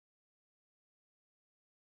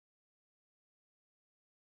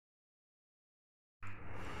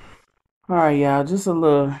All right, y'all, just a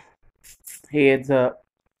little heads up.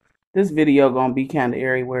 This video gonna be kind of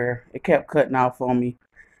airy where it kept cutting off on me.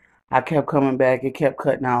 I kept coming back, it kept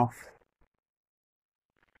cutting off.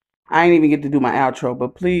 I ain't even get to do my outro,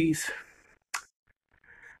 but please,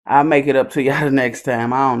 I'll make it up to y'all the next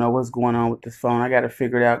time. I don't know what's going on with this phone. I got to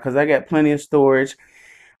figure it out because I got plenty of storage.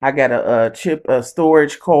 I got a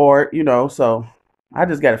storage card, so I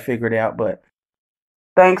just got to figure it out. But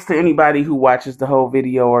thanks to anybody who watches the whole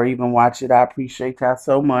video or even watch it. I appreciate y'all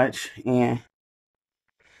so much. And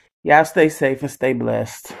y'all stay safe and stay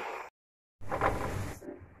blessed.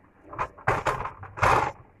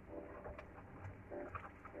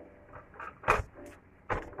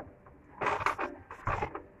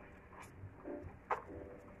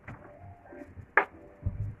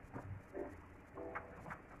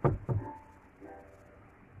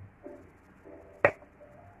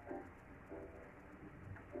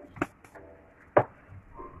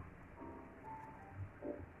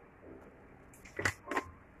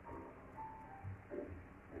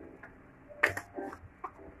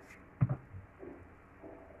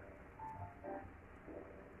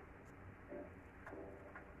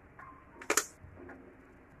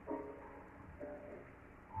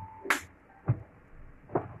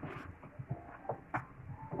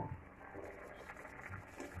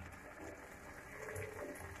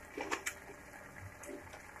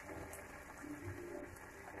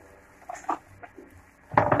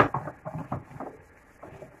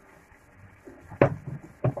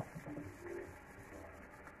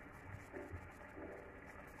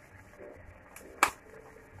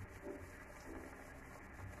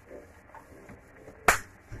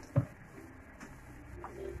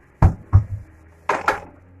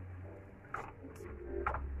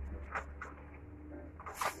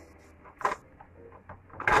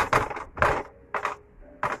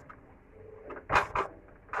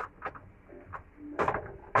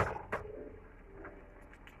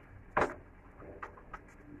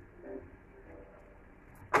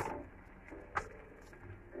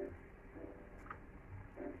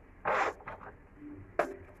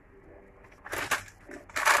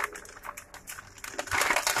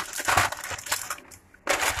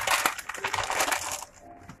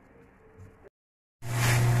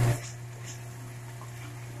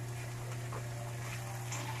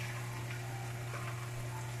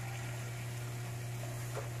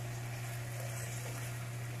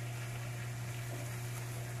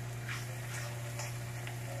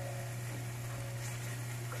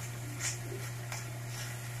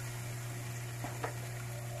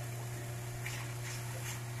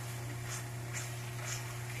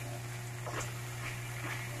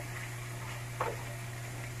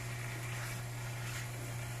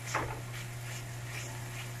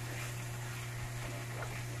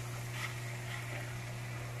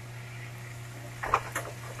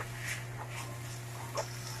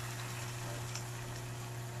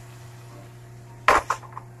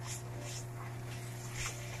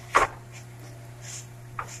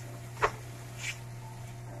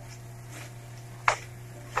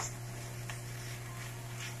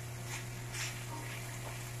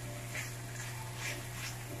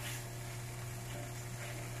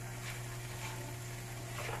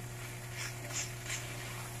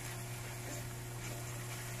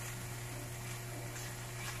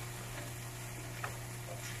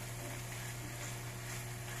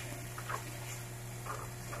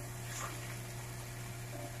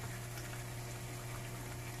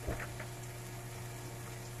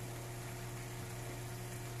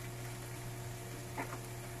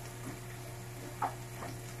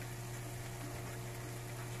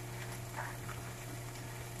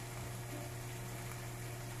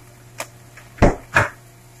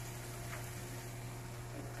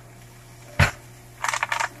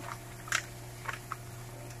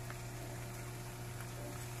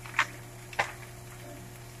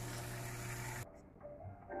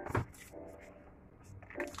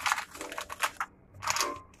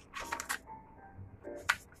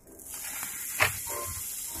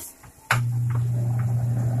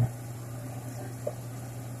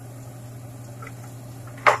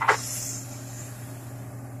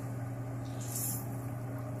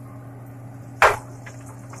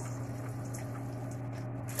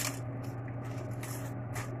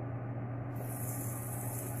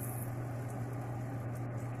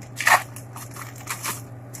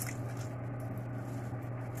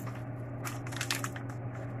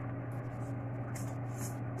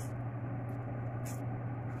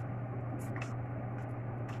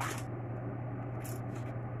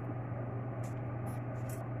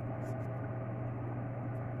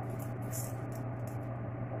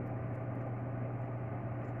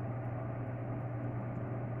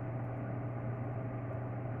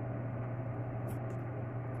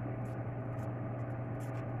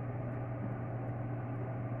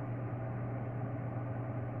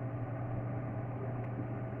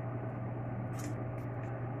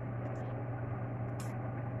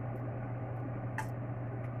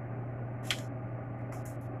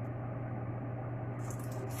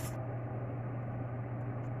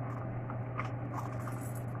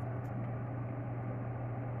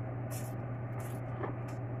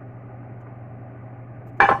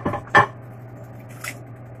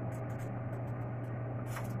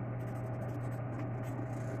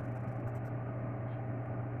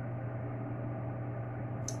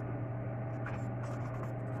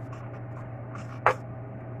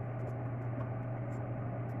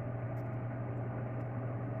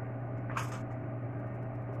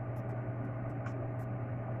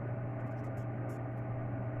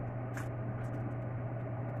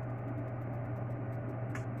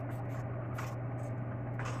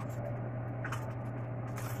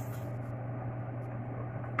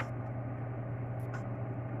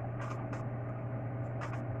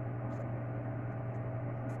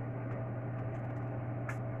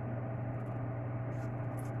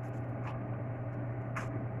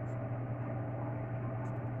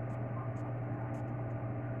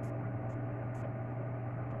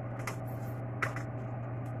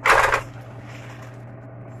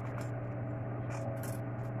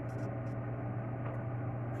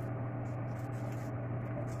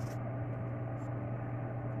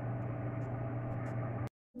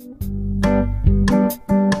 What's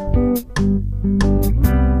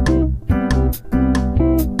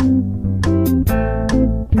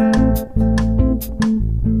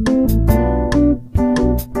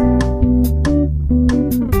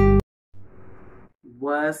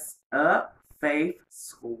up, Faith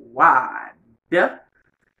Squad?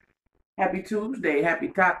 Happy Tuesday. Happy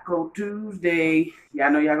Taco Tuesday.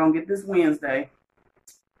 Y'all know y'all gonna get this Wednesday.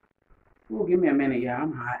 Ooh, give me a minute, y'all.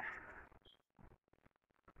 I'm hot.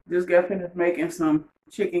 Just got finished making some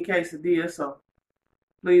chicken quesadillas, so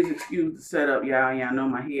please excuse the setup, y'all. Y'all know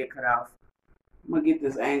my head cut off. I'm gonna get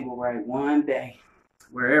this angle right one day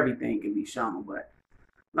where everything can be shown, but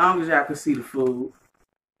as long as y'all can see the food.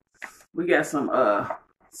 We got some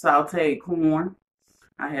sauteed corn.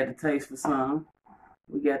 I had to taste for some.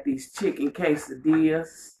 We got these chicken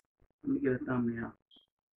quesadillas. Let me get a thumbnail.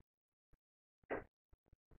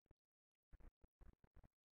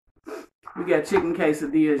 We got chicken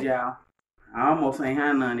quesadillas, y'all. I almost ain't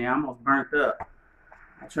had none. I almost burnt up.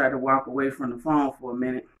 I tried to walk away from the phone for a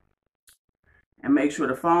minute and make sure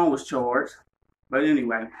the phone was charged. But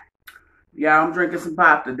anyway, y'all, I'm drinking some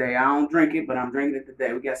pop today. I don't drink it, but I'm drinking it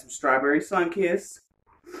today. We got some strawberry Sunkist.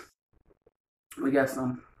 We got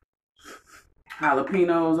some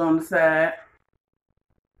jalapenos on the side.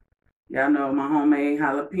 Y'all know my homemade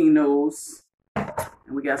jalapenos.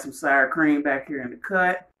 And we got some sour cream back here in the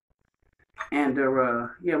cut. And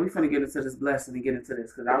yeah, we finna get into this blessing and get into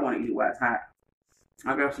this because I want to eat while it's hot.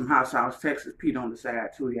 I got some hot sauce Texas Pete on the side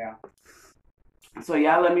too, y'all. So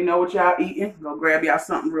y'all let me know what y'all eating. Go grab y'all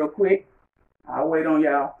something real quick. I'll wait on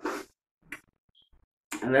y'all.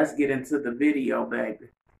 And let's get into the video, baby.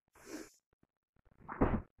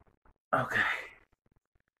 Okay.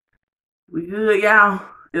 We good, y'all?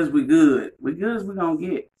 Is we good? We good as we gonna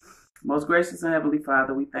get. Most gracious and heavenly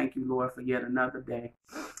Father, we thank you, Lord, for yet another day.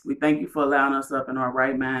 We thank you for allowing us up in our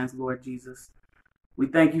right minds, Lord Jesus. We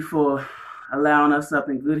thank you for allowing us up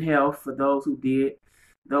in good health for those who did.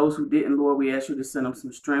 Those who didn't, Lord, we ask you to send them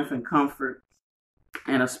some strength and comfort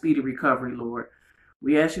and a speedy recovery, Lord.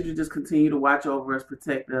 We ask you to just continue to watch over us,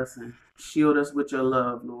 protect us, and shield us with your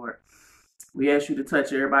love, Lord. We ask you to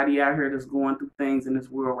touch everybody out here that's going through things in this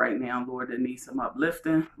world right now, Lord, that needs some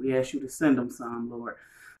uplifting. We ask you to send them some, Lord.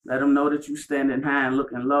 Let them know that you standing high and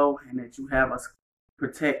looking low and that you have us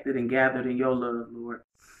protected and gathered in your love, Lord.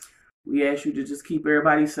 We ask you to just keep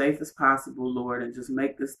everybody safe as possible, Lord, and just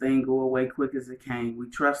make this thing go away quick as it came. We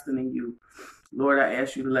trusting in you. Lord, I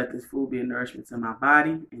ask you to let this food be a nourishment to my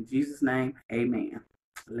body. In Jesus' name, amen.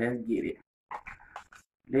 Let's get it.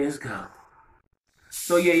 Let's go.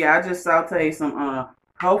 So yeah, I just sauteed some,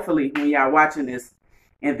 hopefully when y'all watching this,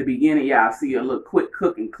 at the beginning, y'all see a little quick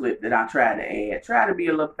cooking clip that I tried to add. Try to be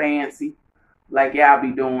a little fancy, like y'all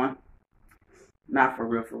be doing. Not for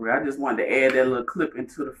real, for real. I just wanted to add that little clip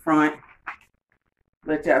into the front.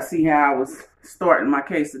 Let y'all see how I was starting my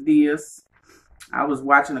quesadillas. I was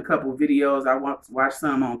watching a couple of videos. I watched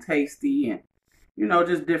some on Tasty and, you know,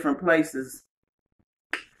 just different places.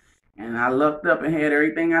 And I looked up and had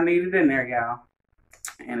everything I needed in there, y'all.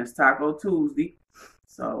 And it's Taco Tuesday,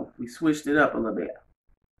 so we switched it up a little bit.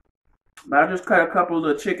 But I just cut a couple of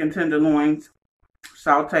little chicken tenderloins,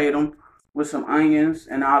 sauteed them with some onions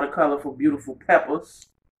and all the colorful, beautiful peppers.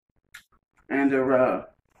 And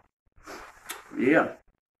yeah,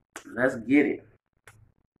 let's get it.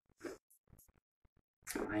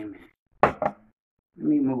 Amen. Let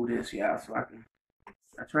me move this, y'all, so I can.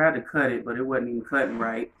 I tried to cut it, but it wasn't even cutting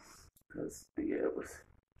right, cause yeah, it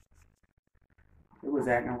was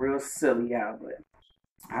acting real silly, y'all. But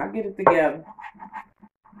I'll get it together.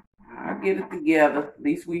 I'll get it together. At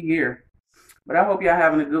least we here. But I hope y'all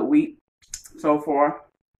having a good week so far.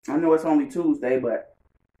 I know it's only Tuesday, but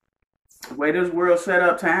the way this world set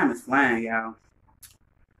up, time is flying, y'all.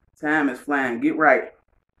 Time is flying. Get right.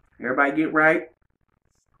 Everybody get right.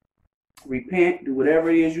 Repent. Do whatever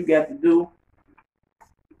it is you got to do.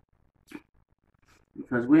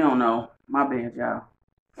 Because we don't know. My bad, y'all.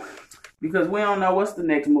 Because we don't know what's the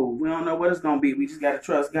next move. We don't know what it's going to be. We just got to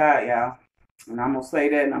trust God, y'all. And I'm going to say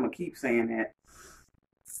that and I'm going to keep saying that.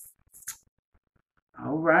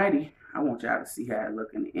 Alrighty. I want y'all to see how it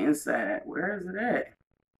look in the inside. Where is it at?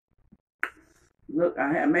 Look,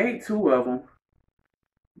 I had made two of them.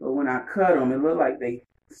 But when I cut them, it looked like they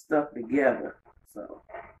stuck together. So,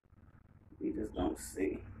 we just don't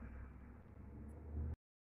see.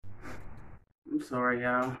 I'm sorry,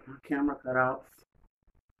 y'all. My camera cut off.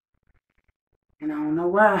 And I don't know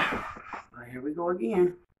why. But here we go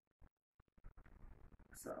again.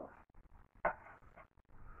 So,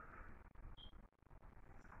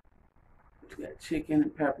 we got chicken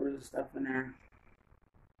and peppers and stuff in there.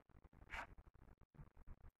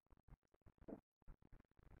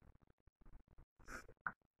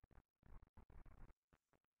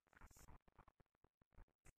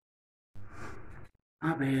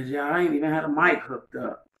 My bad, y'all. I ain't even had a mic hooked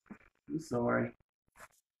up. I'm sorry.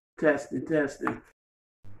 Testing, testing.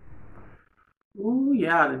 Ooh,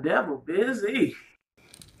 yeah, the devil busy.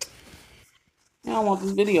 I don't want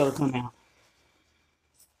this video to come out.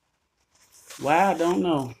 Why? I don't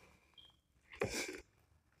know.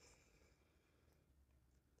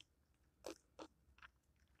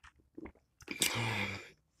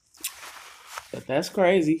 But that's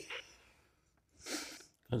crazy.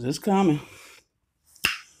 Because it's coming.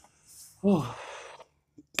 Oh.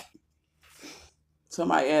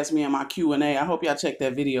 Somebody asked me in my Q&A. I hope y'all check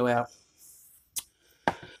that video out.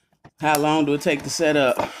 How long do it take to set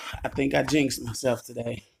up? I think I jinxed myself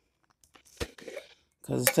today.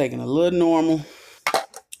 Because it's taking a little more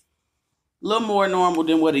normal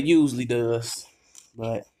than what it usually does.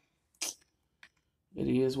 But it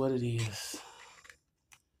is what it is.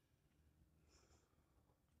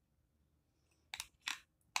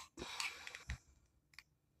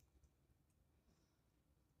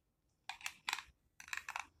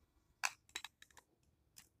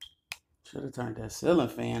 Should have turned that ceiling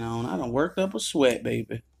fan on. I done worked up a sweat,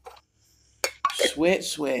 baby. Sweat,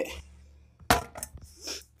 sweat.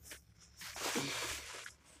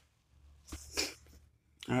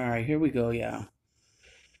 All right, here we go, y'all.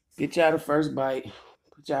 Get y'all the first bite.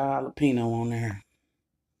 Put y'all jalapeno on there.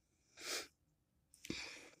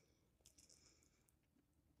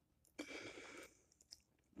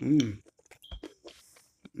 Mmm.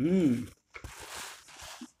 Mmm.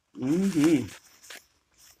 Mm-hmm.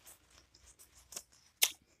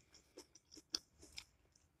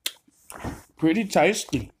 Pretty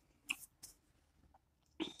tasty.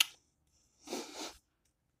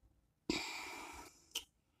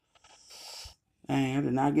 Dang, I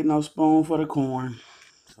did not get no spoon for the corn.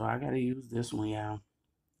 So I gotta use this one, y'all.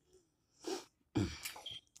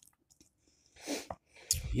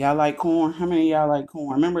 Y'all like corn? How many of y'all like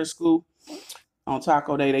corn? Remember at school on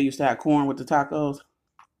taco day they used to have corn with the tacos?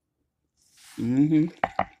 Mm-hmm.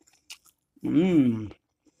 Mmm.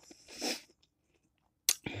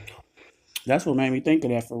 That's what made me think of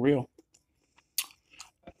that for real.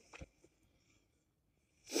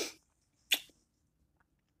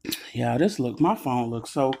 Yeah, my phone looks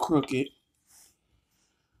so crooked.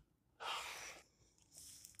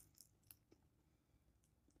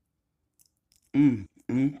 Mm.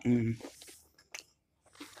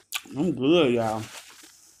 I'm good, y'all.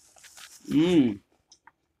 Mmm.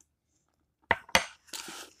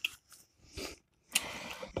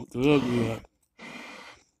 Good, good.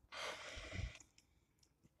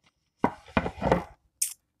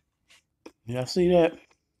 Y'all see that?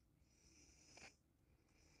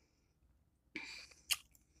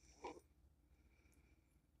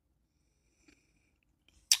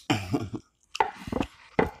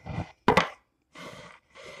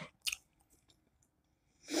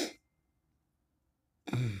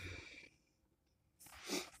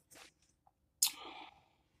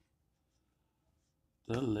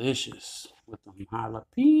 Delicious with them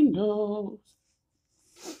jalapenos.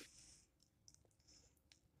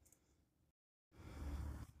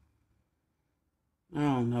 I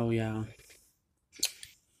don't know, y'all.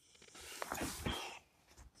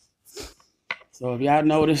 So if y'all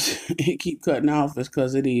notice it keep cutting off, it's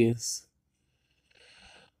because it is.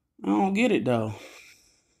 I don't get it though.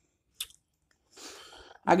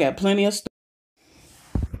 I got plenty of stuff.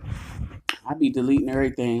 I be deleting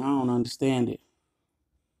everything. I don't understand it.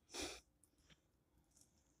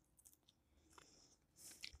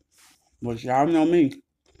 But y'all know me.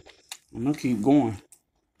 I'm gonna keep going.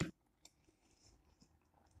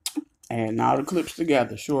 Adding all the clips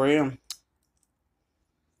together. Sure am.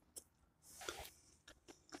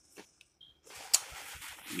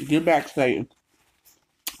 Get back, Satan.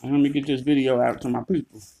 And let me get this video out to my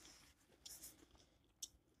people.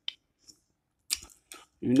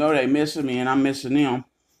 You know they missing me and I'm missing them.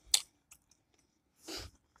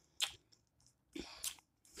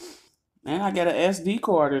 And I got an SD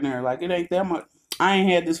card in there. Like, it ain't that much. I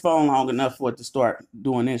ain't had this phone long enough for it to start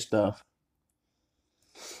doing this stuff.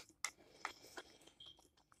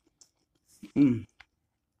 Mmm.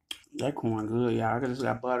 That corn good, y'all. I just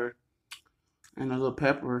got butter and a little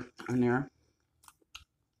pepper in there.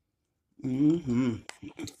 Mm-hmm.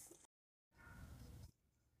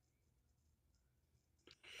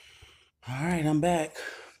 All right, I'm back.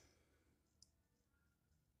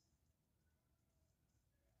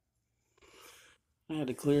 I had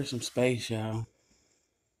to clear some space, y'all.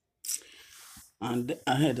 I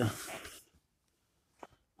had to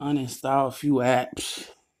uninstall a few apps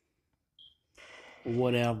or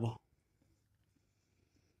whatever.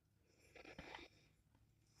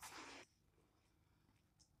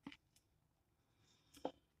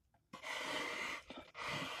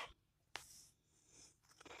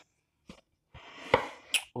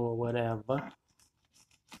 or whatever.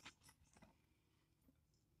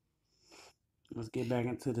 Let's get back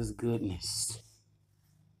into this goodness.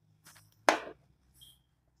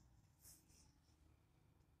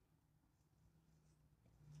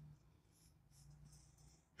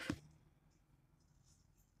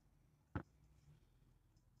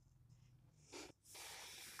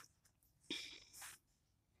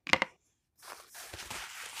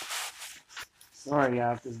 Sorry,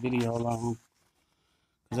 y'all, if this video long,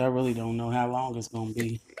 because I really don't know how long it's going to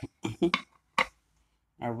be.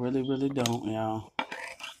 I really, really don't, y'all.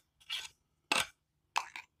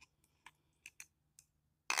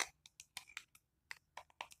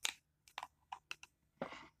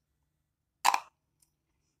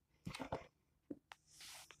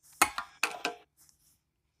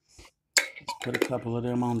 Let's put a couple of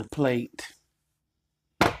them on the plate.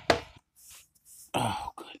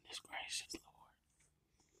 Oh, goodness gracious,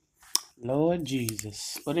 Lord. Lord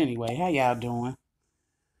Jesus. But anyway, how y'all doing?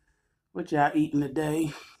 What y'all eating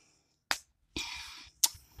today?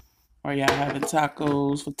 Are y'all having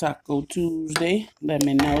tacos for Taco Tuesday? Let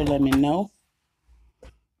me know, let me know.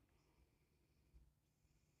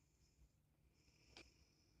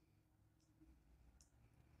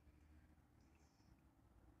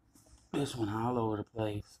 This one all over the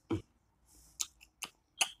place.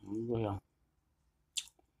 Well,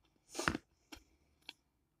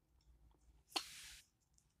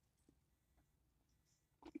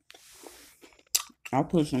 I'll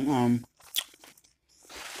put some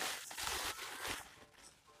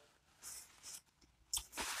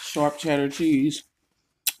sharp cheddar cheese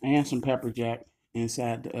and some pepper jack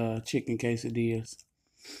inside the chicken quesadillas.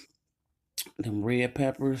 Them red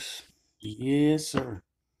peppers. Yes, sir.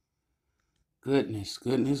 Goodness,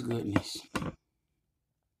 goodness, goodness.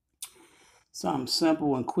 Something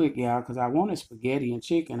simple and quick, y'all, because I wanted spaghetti and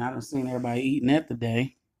chicken. I done seen everybody eating that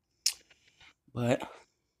today. But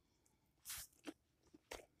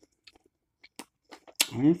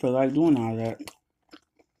I didn't feel like doing all that.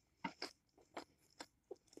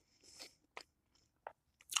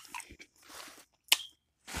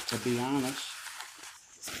 To be honest.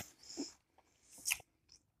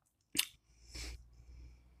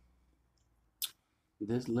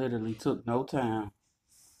 This literally took no time.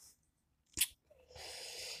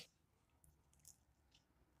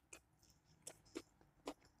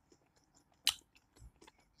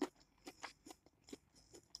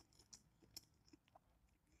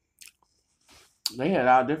 They had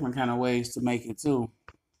all different kind of ways to make it too.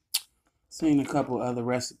 Seen a couple other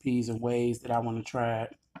recipes and ways that I want to try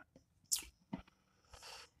it.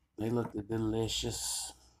 They looked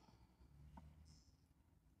delicious.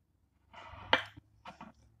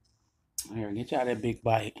 Here, get y'all that big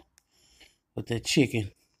bite with that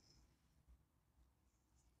chicken.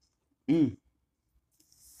 Mmm.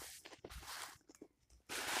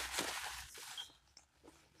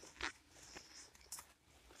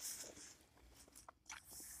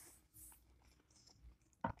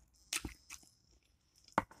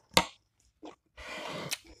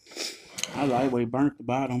 I like where he burnt the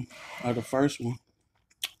bottom of the first one.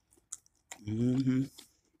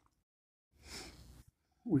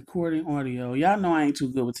 Recording audio. Y'all know I ain't too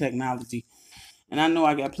good with technology. And I know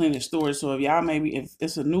I got plenty of storage. So if y'all maybe, if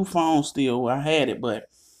it's a new phone still, I had it. But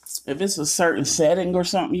if it's a certain setting or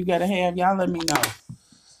something you got to have, y'all let me know.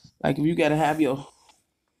 Like if you got to have your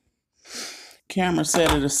camera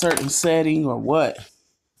set at a certain setting or what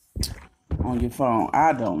on your phone.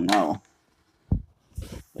 I don't know.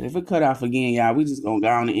 But if it cut off again, y'all, we just going to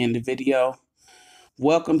go on and end the video.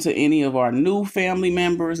 Welcome to any of our new family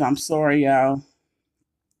members. I'm sorry, y'all,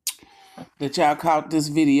 that y'all caught this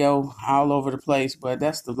video all over the place, but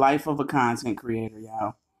that's the life of a content creator,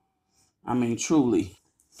 y'all. I mean, truly.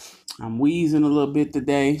 I'm wheezing a little bit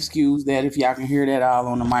today. Excuse that if y'all can hear that all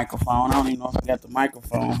on the microphone. I don't even know if I got the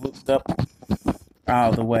microphone hooked up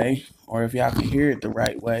all the way or if y'all can hear it the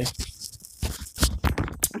right way.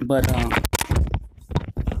 But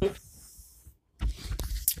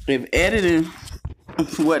if editing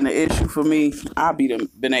wasn't an issue for me, I'd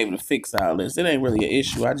been able to fix all this. It ain't really an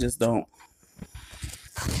issue. I just don't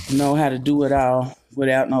know how to do it all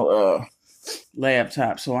without no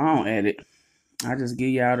laptop, so I don't edit. I just give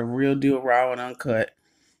y'all the real deal, raw and uncut,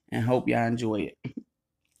 and hope y'all enjoy it.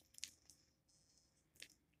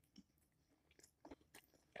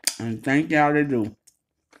 And thank y'all that do.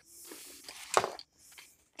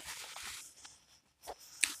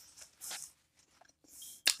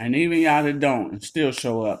 And even y'all that don't and still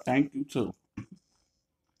show up, thank you too.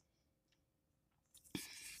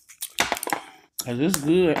 Cause it's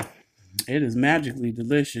good. It is magically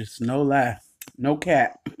delicious. No lie. No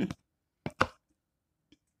cap.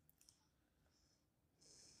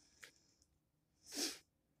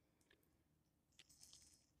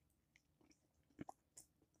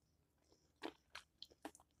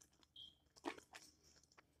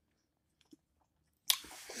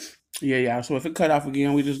 Yeah, yeah. So if it cut off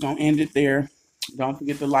again, we just gonna end it there. Don't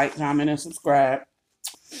forget to like, comment, and subscribe.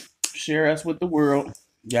 Share us with the world.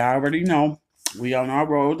 Y'all already know we on our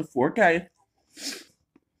road to 4K.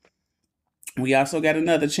 We also got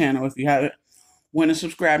another channel. If you haven't went and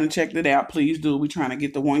subscribed and checked it out, please do. We trying to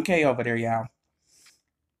get the 1K over there, y'all.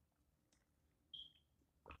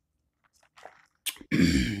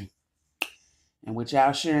 And with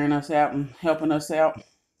y'all sharing us out and helping us out,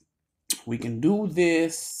 we can do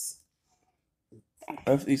this.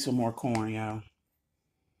 Let's eat some more corn, y'all.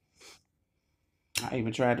 I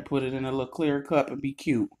even tried to put it in a little clear cup and be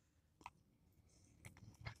cute.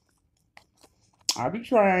 I'll be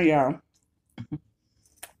trying, y'all.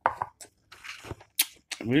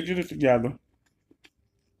 We'll get it together.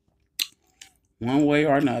 One way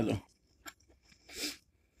or another.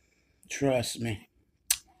 Trust me.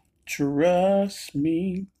 Trust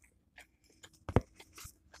me.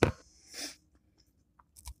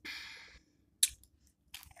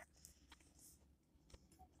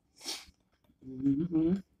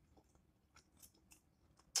 Mm-hmm.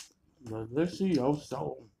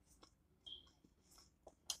 Delicioso.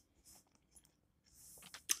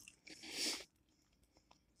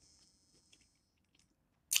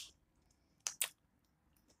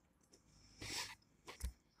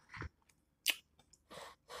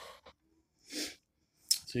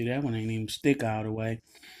 See, that one ain't even stick all the way.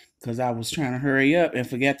 Because I was trying to hurry up and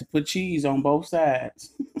forgot to put cheese on both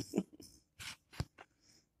sides.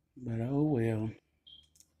 But oh well.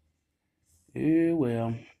 Oh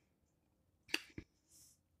well.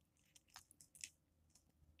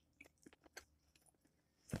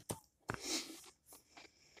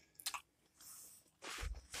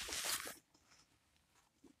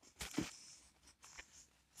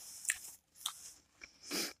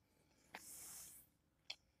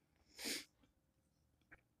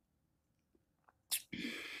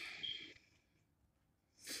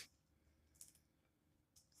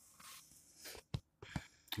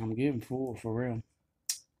 I'm getting full for real.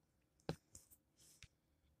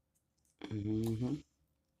 Mm-hmm.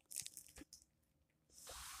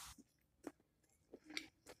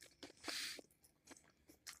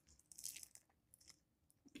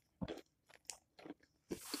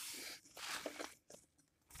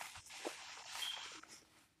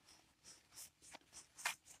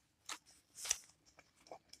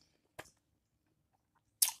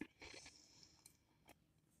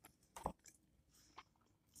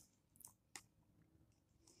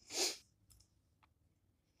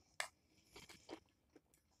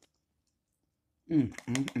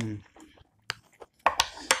 Mm-mm-mm.